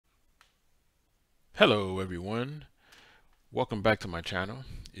Hello everyone, welcome back to my channel.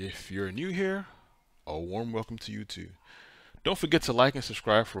 If you're new here, a warm welcome to you too. Don't forget to like and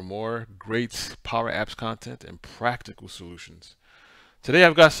subscribe for more great Power Apps content and practical solutions. Today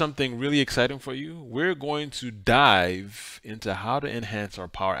I've got something really exciting for you. We're going to dive into how to enhance our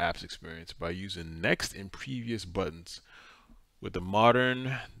Power Apps experience by using next and previous buttons with the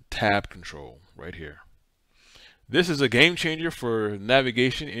modern tab control right here. This is a game changer for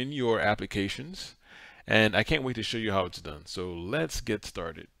navigation in your applications, and I can't wait to show you how it's done. So let's get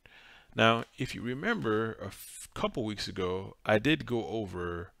started. Now, if you remember a couple weeks ago, I did go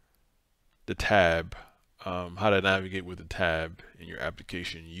over the tab, how to navigate with the tab in your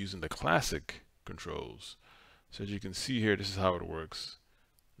application using the classic controls. So as you can see here, this is how it works.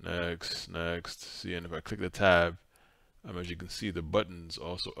 Next, next. See, and if I click the tab, as you can see, the buttons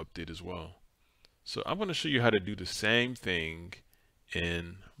also update as well. So I'm going to show you how to do the same thing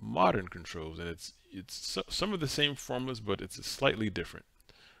in modern controls, and it's some of the same formulas, but it's slightly different.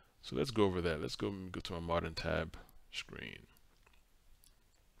 So let's go over that. Let's go to our modern tab screen.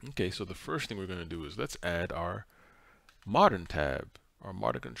 Okay, so the first thing we're going to do is let's add our modern tab, our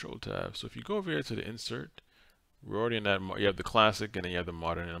modern control tab. So if you go over here to the insert, we're already in that. You have the classic and then you have the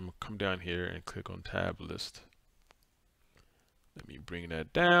modern, and I'm going to come down here and click on tab list. Let me bring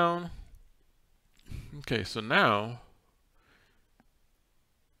that down. Okay, so now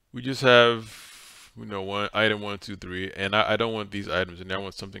we just have, one item 1, 2, 3, and I don't want these items, and I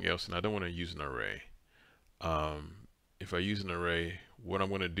want something else, and I don't want to use an array. If I use an array, what I'm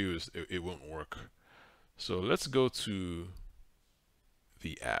going to do is it won't work. So let's go to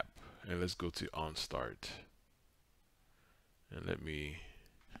the app, and let's go to on start, and let me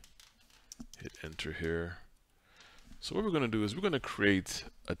hit enter here. So what we're going to do is we're going to create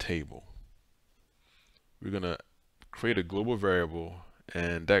a table. We're going to create a global variable,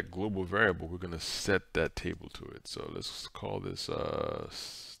 and that global variable, we're going to set that table to it. So let's call this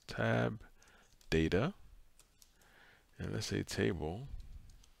tab data, and let's say table,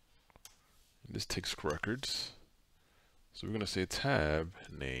 and this takes records. So we're going to say tab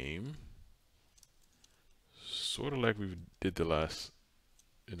name, sort of like we did in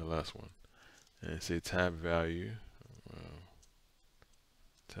the last one, and say tab value,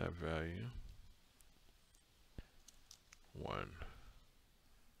 tab value 1.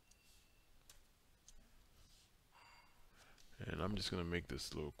 And I'm just going to make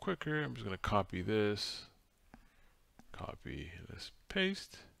this a little quicker. I'm just going to copy this, copy, let's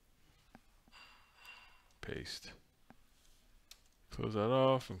paste, paste. Close that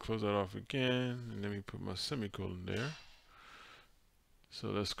off and close that off again, and let me put my semicolon there. So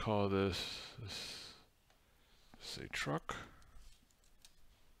let's call this, say truck.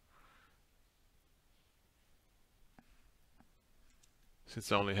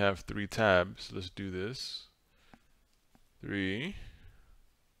 Since I only have 3 tabs, let's do this. 3.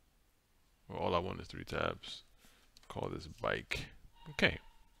 Well, all I want is 3 tabs. Call this bike. Okay.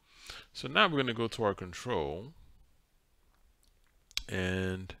 So now we're going to go to our control,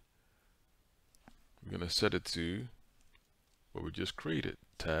 and we're going to set it to what we just created,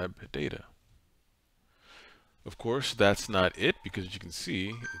 tab data. Of course, that's not it, because as you can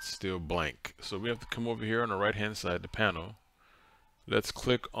see, it's still blank. So we have to come over here on the right hand side of the panel. Let's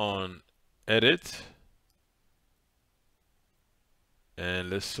click on edit,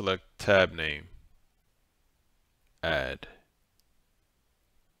 and let's select tab name, add.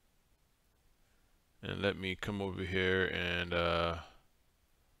 And let me come over here and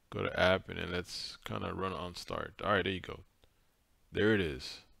go to app, and then let's kind of run on start. All right, there you go. There it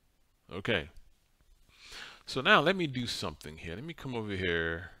is. Okay. So now let me do something here. Let me come over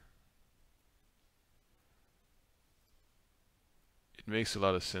here. It makes a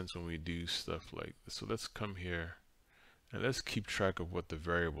lot of sense when we do stuff like this. So let's come here and let's keep track of what the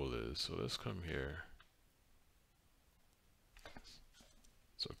variable is. So let's come here.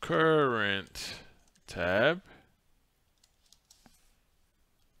 So current tab.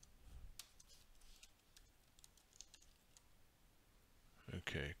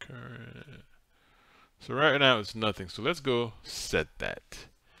 Okay, current. So right now it's nothing. So let's go set that.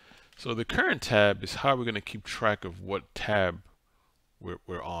 So the current tab is how we're going to keep track of what tab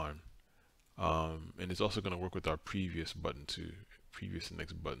we're on. And it's also going to work with our previous button too, previous and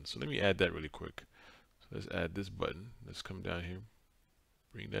next button. So let me add that really quick. So let's add this button. Let's come down here,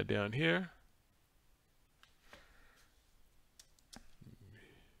 bring that down here.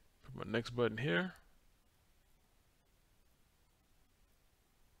 Put my next button here.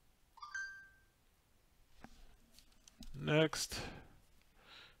 Next.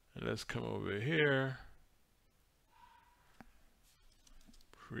 And let's come over here.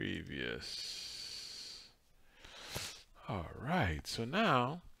 Previous. All right. So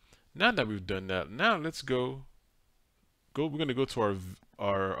now that we've done that, now let's go. We're gonna go to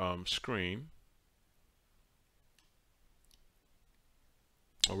our screen.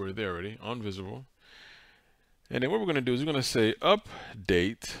 Oh, we're there already. On visible. And then what we're gonna do is we're gonna say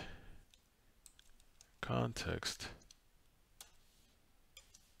update context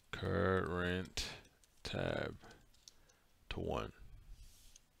current tab to 1.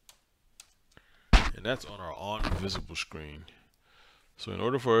 And that's on our on visible screen. So in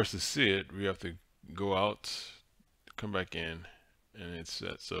order for us to see it, we have to go out, come back in, and it's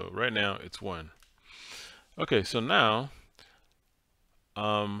set. So right now it's 1. Okay, so now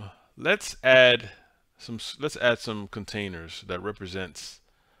let's add some containers that represents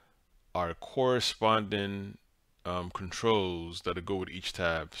our corresponding controls that go with each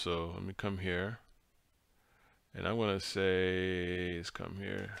tab. So let me come here, and I'm gonna say, let's come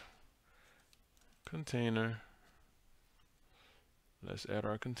here, container. Let's add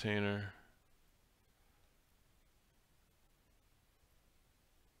our container.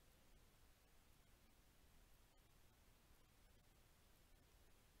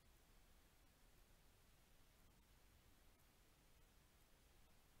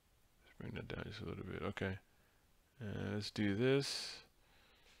 Let's bring that down just a little bit. Okay. And let's do this.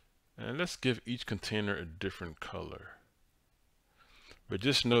 And let's give each container a different color. But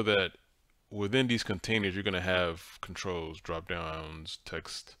just know that within these containers, you're going to have controls, drop downs,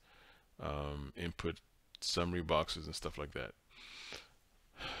 text, input, summary boxes, and stuff like that.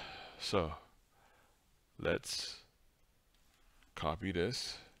 So let's copy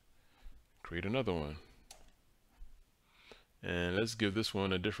this, create another one. And let's give this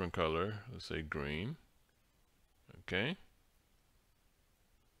one a different color. Let's say green. Okay.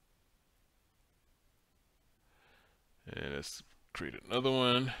 And let's create another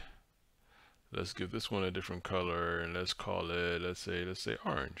one. Let's give this one a different color, and let's call it, let's say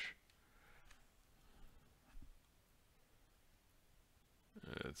orange.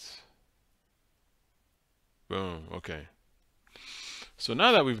 It's boom. Okay. So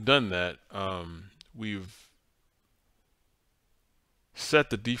now that we've done that, we've set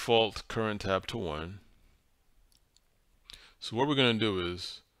the default current tab to 1. So what we're going to do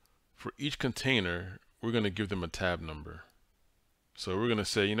is, for each container, we're going to give them a tab number. So we're going to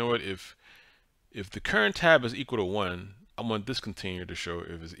say, you know what, if the current tab is equal to 1, I want this container to show.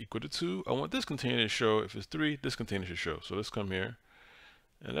 If it's equal to 2, I want this container to show. If it's 3, this container should show. So let's come here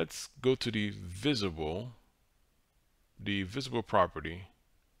and let's go to the visible property,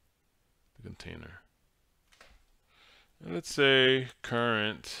 the container. And let's say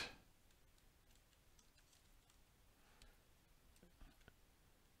current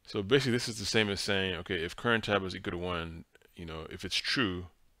So basically this is the same as saying, okay, if current tab is equal to 1, you know, if it's true,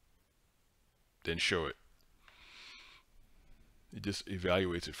 then show it. It just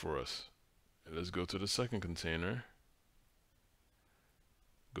evaluates it for us. And let's go to the second container.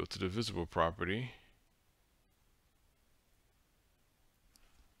 Go to the visible property.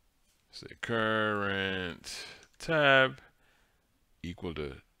 Say current tab equal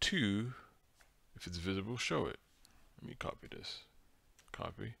to 2. If it's visible, show it. Let me copy this.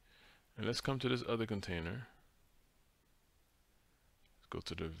 Copy. And let's come to this other container. Let's go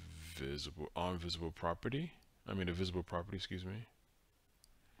to the visible property. The visible property, excuse me.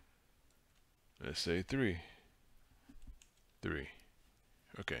 Let's say 3. 3.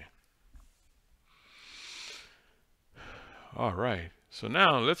 Okay. All right. So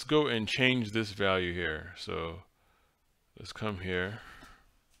now let's go and change this value here. So let's come here.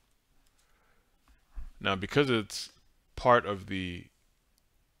 Now because it's part of the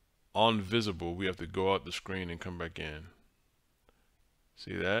on visible, we have to go out the screen and come back in.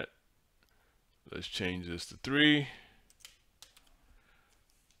 See that? Let's change this to 3.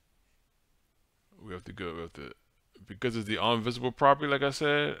 We have to go with it because it's the on visible property. Like I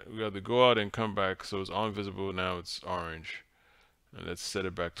said, we have to go out and come back. So it's on visible. Now it's orange, and let's set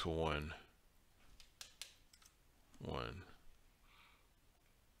it back to 1. 1.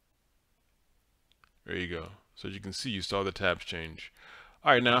 There you go. So as you can see, you saw the tabs change.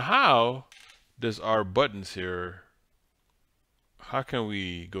 All right, now how does our buttons here, how can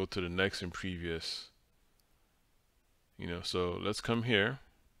we go to the next and previous? So let's come here.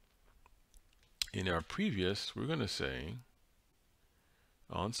 In our previous, we're going to say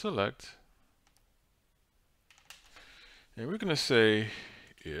on select, and we're going to say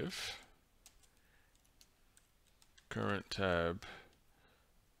if current tab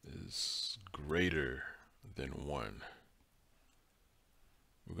is greater than 1,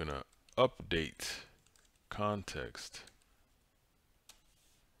 we're going to update context.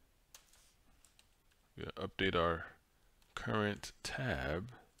 We're going to update our current tab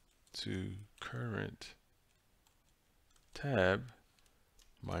to current tab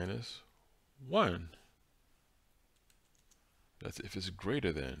minus 1. That's if it's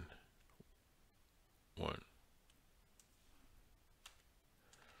greater than 1.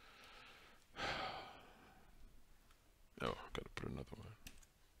 Oh, gotta put another one.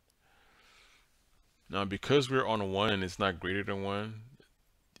 Now, because we're on a 1 and it's not greater than 1,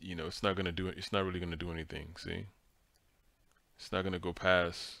 you know, it's not gonna do it. It's not really gonna do anything. See, it's not gonna go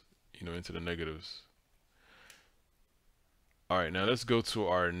past, you know, into the negatives. All right, now let's go to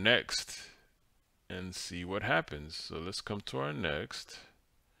our next and see what happens. So let's come to our next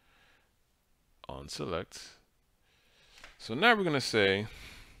on select. So now we're gonna say,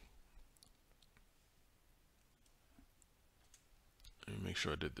 let me make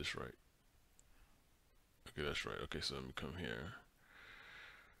sure I did this right. Okay, that's right. Okay, so let me come here.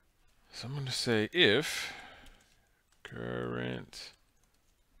 So I'm gonna say if current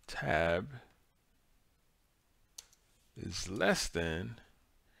tab is less than,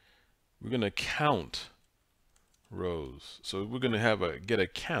 we're going to count rows. So we're going to have a get a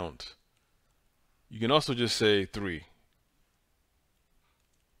count. You can also just say 3.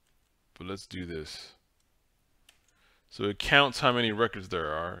 But let's do this. So it counts how many records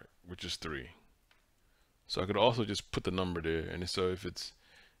there are, which is 3. So I could also just put the number there. And so if it's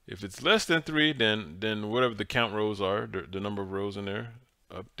less than 3, then whatever the count rows are, the number of rows in there,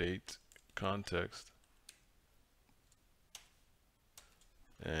 update context.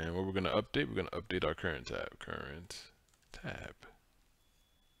 And what we're going to update our current tab.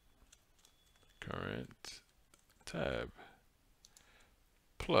 Current tab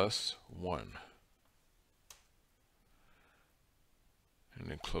plus 1. And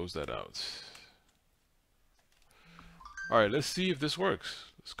then close that out. All right, let's see if this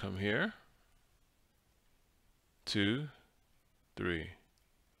works. Let's come here. 2, 3.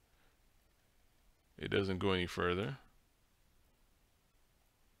 It doesn't go any further.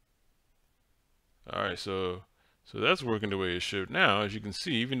 All right, so that's working the way it should. Now, as you can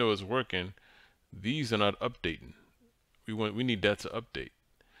see, even though it's working, these are not updating. We need that to update.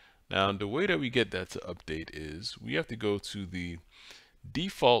 Now, the way that we get that to update is we have to go to the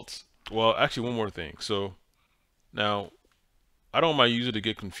default. Well, actually, one more thing. So now, I don't want my user to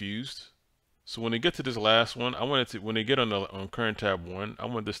get confused. So when they get to this last one, I want it to, when they get on current tab 1, I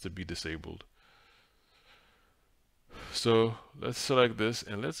want this to be disabled. So let's select this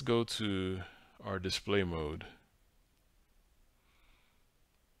and let's go to our display mode.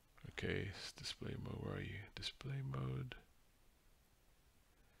 Okay, it's display mode. Where are you? Display mode.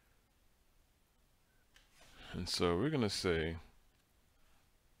 And so we're going to say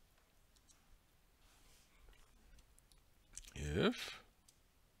if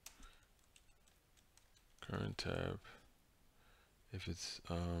current tab, if it's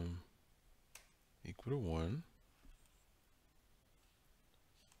equal to 1,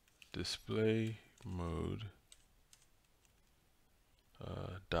 display mode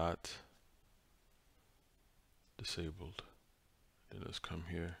dot disabled. Then let's come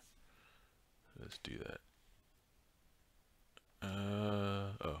here. Let's do that.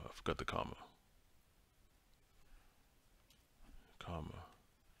 Oh, I forgot the comma.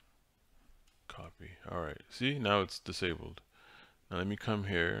 Copy. All right. See, now it's disabled. Now let me come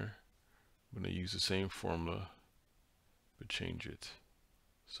here. I'm going to use the same formula, but change it.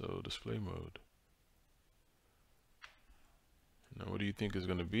 So display mode. Now what do you think is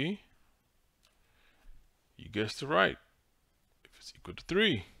going to be? You guessed it right. If it's equal to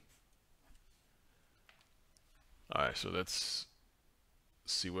 3. All right, so let's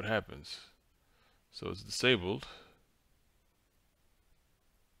see what happens. So it's disabled.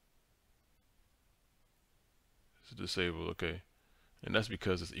 It's disabled, okay. And that's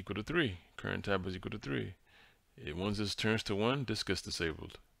because it's equal to 3. Current tab is equal to 3. Once this turns to 1, this gets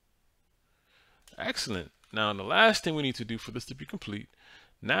disabled. Excellent. Now the last thing we need to do for this to be complete,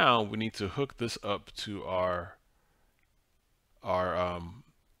 now we need to hook this up to our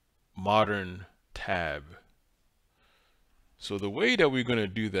modern tab. So the way that we're going to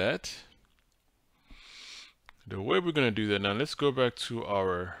do that, now let's go back to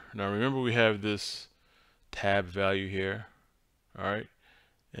now remember we have this tab value here, all right?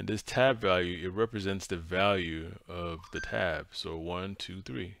 And this tab value, it represents the value of the tab. So 1, 2,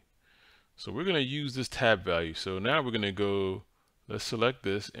 3. So we're going to use this tab value. So now we're going to go, let's select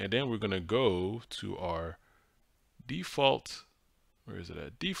this, and then we're going to go to our default, where is it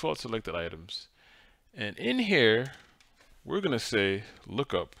at? Default selected items. And in here, we're going to say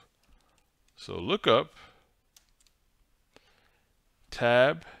lookup. So lookup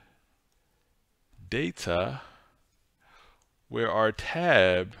tab data where our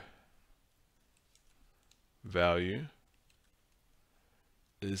tab value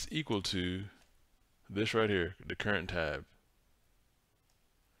is equal to this right here, the current tab.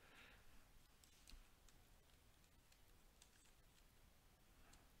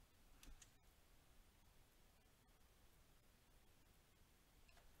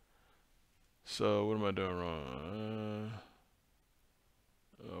 So what am I doing wrong?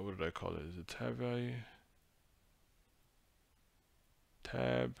 What did I call it? Is it tab value?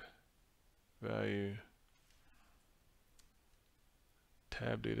 Tab value.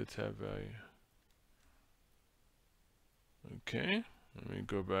 Tab data, tab value. Okay, let me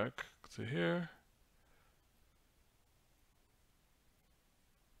go back to here.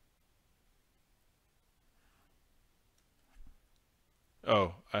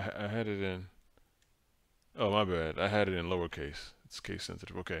 Oh, I had it in. Oh, my bad. I had it in lowercase. It's case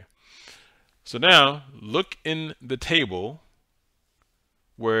sensitive. Okay. So now look in the table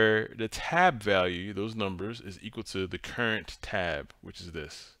where the tab value, those numbers, is equal to the current tab, which is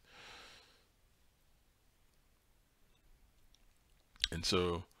this. And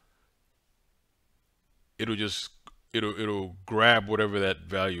so it'll grab whatever that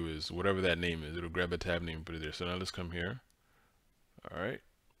value is, whatever that name is. It'll grab a tab name and put it there. So now let's come here. All right.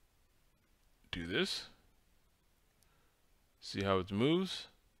 Do this. See how it moves.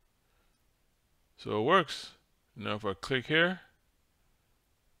 So it works. Now if I click here,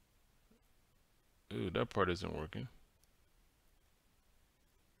 ooh, that part isn't working.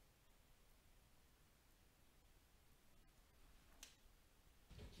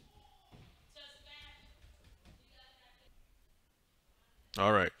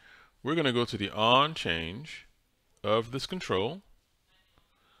 All right, we're gonna go to the on change of this control,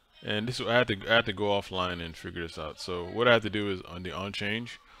 and this I have to go offline and figure this out. So what I have to do is on the on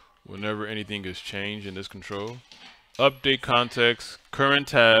change, whenever anything is changed in this control, update context, current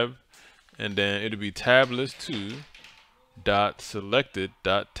tab, and then it'll be tab list 2 dot selected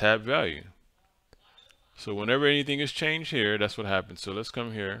dot tab value. So whenever anything is changed here, that's what happens. So let's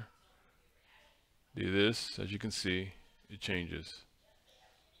come here, do this. As you can see, it changes.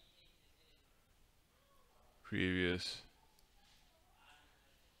 Previous.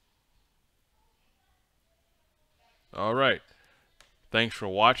 All right. Thanks for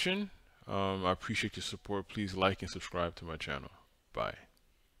watching. I appreciate your support. Please like and subscribe to my channel. Bye.